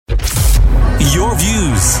Your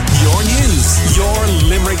views, your news, your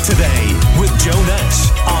Limerick Today with Joe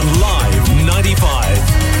Nash on Live 95.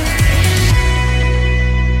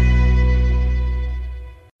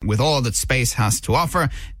 With all that space has to offer,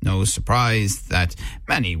 no surprise that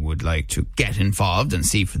many would like to get involved and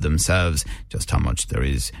see for themselves just how much there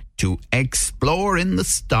is to explore in the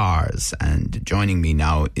stars. And joining me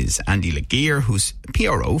now is Andy Lagear, who's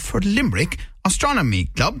PRO for Limerick Astronomy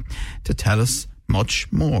Club, to tell us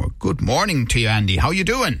much more. Good morning to you, Andy. How you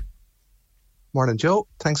doing? Morning, Joe.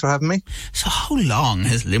 Thanks for having me. So how long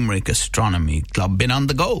has Limerick Astronomy Club been on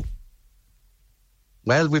the go?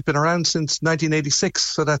 Well, we've been around since 1986,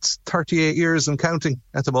 so that's 38 years and counting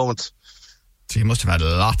at the moment. So you must have had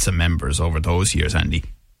lots of members over those years, Andy.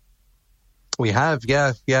 We have,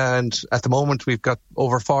 yeah. And at the moment, we've got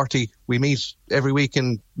over 40. We meet every week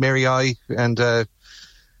in Mary I, and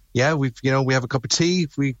we have a cup of tea.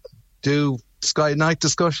 We do Sky at Night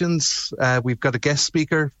discussions. We've got a guest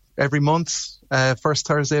speaker every month, first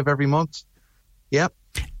Thursday of every month. Yeah.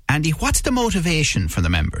 Andy, what's the motivation for the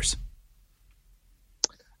members?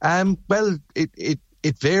 Well, it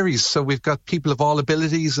varies. So we've got people of all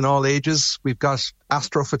abilities and all ages. We've got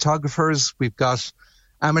astrophotographers, we've got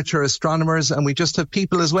amateur astronomers, and we just have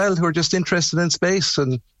people as well who are just interested in space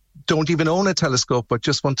and don't even own a telescope, but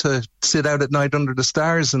just want to sit out at night under the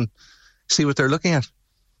stars and see what they're looking at.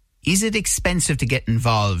 Is it expensive to get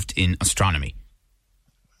involved in astronomy?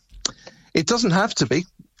 It doesn't have to be,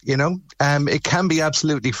 It can be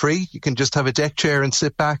absolutely free. You can just have a deck chair and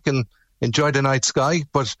sit back and enjoy the night sky,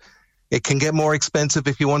 but it can get more expensive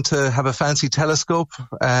if you want to have a fancy telescope.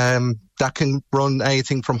 That can run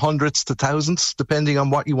anything from hundreds to thousands, depending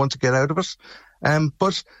on what you want to get out of it.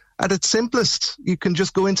 But at its simplest, you can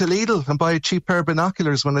just go into Lidl and buy a cheap pair of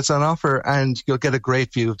binoculars when it's on offer, and you'll get a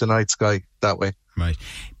great view of the night sky that way. Right.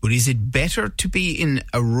 But is it better to be in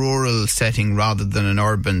a rural setting rather than an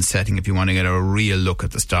urban setting if you want to get a real look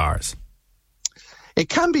at the stars? It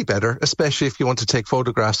can be better, especially if you want to take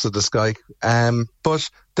photographs of the sky. But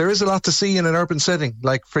there is a lot to see in an urban setting.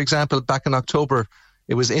 Like, for example, back in October,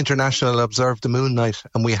 it was International Observe the Moon Night,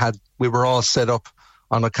 and we were all set up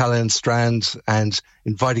on O'Callaghan Strand and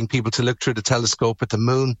inviting people to look through the telescope at the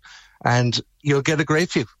moon, and you'll get a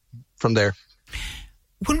great view from there.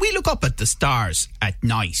 When we look up at the stars at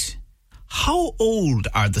night, how old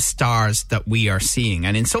are the stars that we are seeing?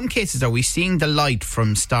 And in some cases, are we seeing the light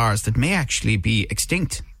from stars that may actually be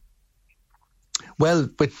extinct? Well,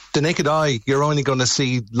 with the naked eye, you're only going to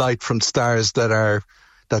see light from stars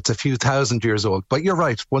that's a few thousand years old. But you're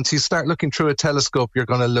right. Once you start looking through a telescope, you're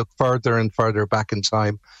going to look further and further back in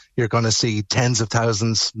time. You're going to see tens of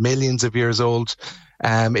thousands, millions of years old.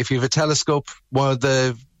 If you have a telescope, one of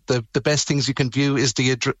the best things you can view is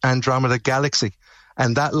the Andromeda Galaxy.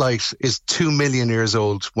 And that light is 2 million years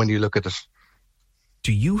old when you look at it.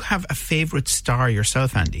 Do you have a favourite star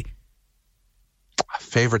yourself, Andy? A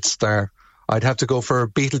favourite star? I'd have to go for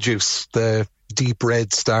Betelgeuse, the deep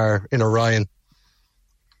red star in Orion.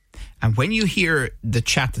 And when you hear the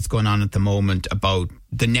chat that's going on at the moment about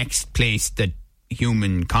the next place that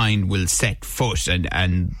humankind will set foot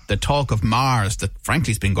and the talk of Mars that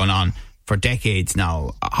frankly has been going on for decades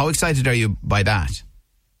now, how excited are you by that?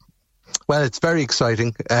 Well, it's very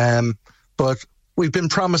exciting, but we've been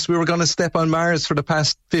promised we were going to step on Mars for the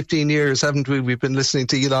past 15 years, haven't we? We've been listening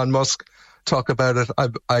to Elon Musk talk about it.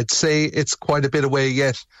 I'd say it's quite a bit away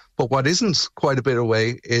yet, but what isn't quite a bit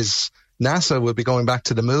away is NASA will be going back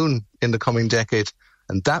to the moon in the coming decade,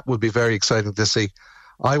 and that would be very exciting to see.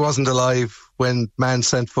 I wasn't alive when man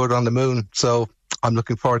set foot on the moon, so I'm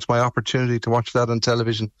looking forward to my opportunity to watch that on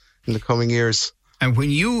television in the coming years. And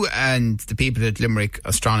when you and the people at Limerick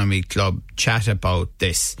Astronomy Club chat about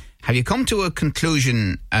this, have you come to a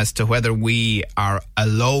conclusion as to whether we are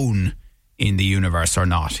alone in the universe or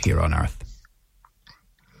not here on Earth?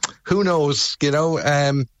 Who knows?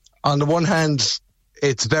 On the one hand,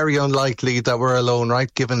 it's very unlikely that we're alone,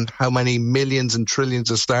 right? Given how many millions and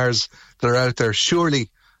trillions of stars that are out there.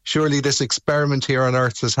 Surely this experiment here on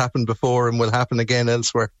Earth has happened before and will happen again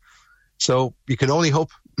elsewhere. So you can only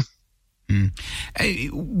hope.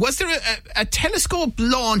 Was there a telescope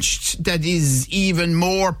launched that is even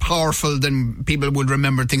more powerful than people would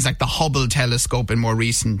remember, things like the Hubble telescope in more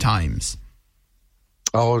recent times?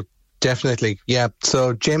 Oh, definitely. Yeah.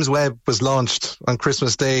 So James Webb was launched on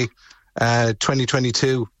Christmas Day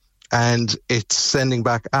 2022, and it's sending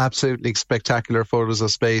back absolutely spectacular photos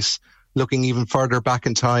of space, looking even further back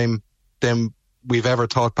in time than we've ever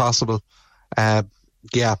thought possible.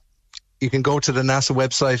 You can go to the NASA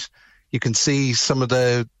website. You can see some of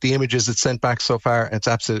the images it's sent back so far. It's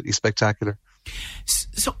absolutely spectacular.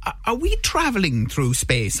 So are we travelling through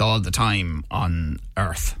space all the time on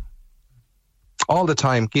Earth? All the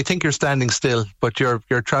time. You think you're standing still, but you're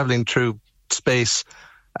travelling through space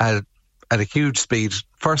at a huge speed.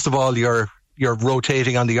 First of all, you're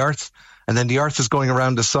rotating on the Earth, and then the Earth is going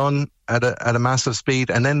around the sun at a massive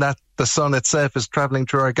speed, and then the sun itself is travelling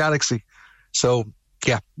through our galaxy. So,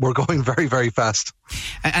 yeah, we're going very, very fast.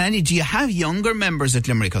 And Andy, do you have younger members at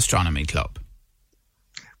Limerick Astronomy Club?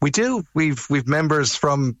 We do. We've members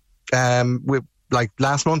from like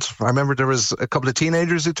last month. I remember there was a couple of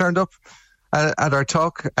teenagers who turned up at our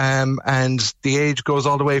talk, and the age goes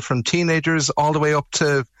all the way from teenagers all the way up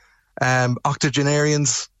to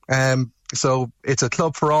octogenarians. So it's a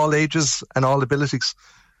club for all ages and all abilities.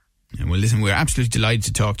 Well, listen, we're absolutely delighted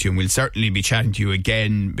to talk to you, and we'll certainly be chatting to you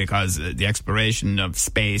again, because the exploration of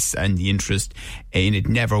space and the interest in it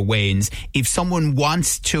never wanes. If someone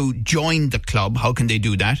wants to join the club, how can they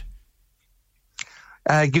do that?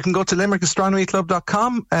 You can go to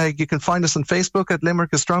limericastronomyclub.com. You can find us on Facebook at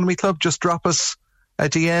Limerick Astronomy Club. Just drop us a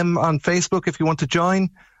DM on Facebook if you want to join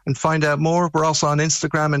and find out more. We're also on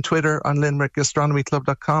Instagram and Twitter on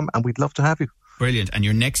limericastronomyclub.com, and we'd love to have you. Brilliant. And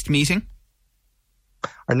your next meeting?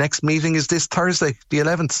 Our next meeting is this Thursday, the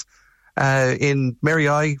 11th, in Mary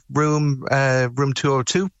I, room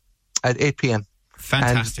 202 at 8 p.m.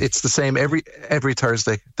 Fantastic. And it's the same every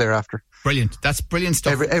Thursday thereafter. Brilliant. That's brilliant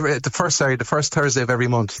stuff. The first Thursday of every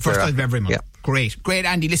month. First Thursday of every month. Yeah. Great,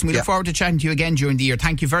 Andy. Listen, we look forward to chatting to you again during the year.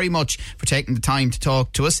 Thank you very much for taking the time to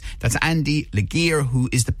talk to us. That's Andy Laguerre, who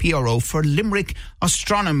is the PRO for Limerick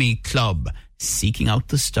Astronomy Club, seeking out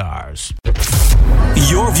the stars.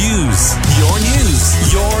 Your views, your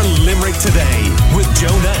news, your Limerick Today with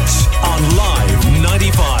Joe Nash on Live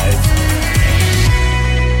 95.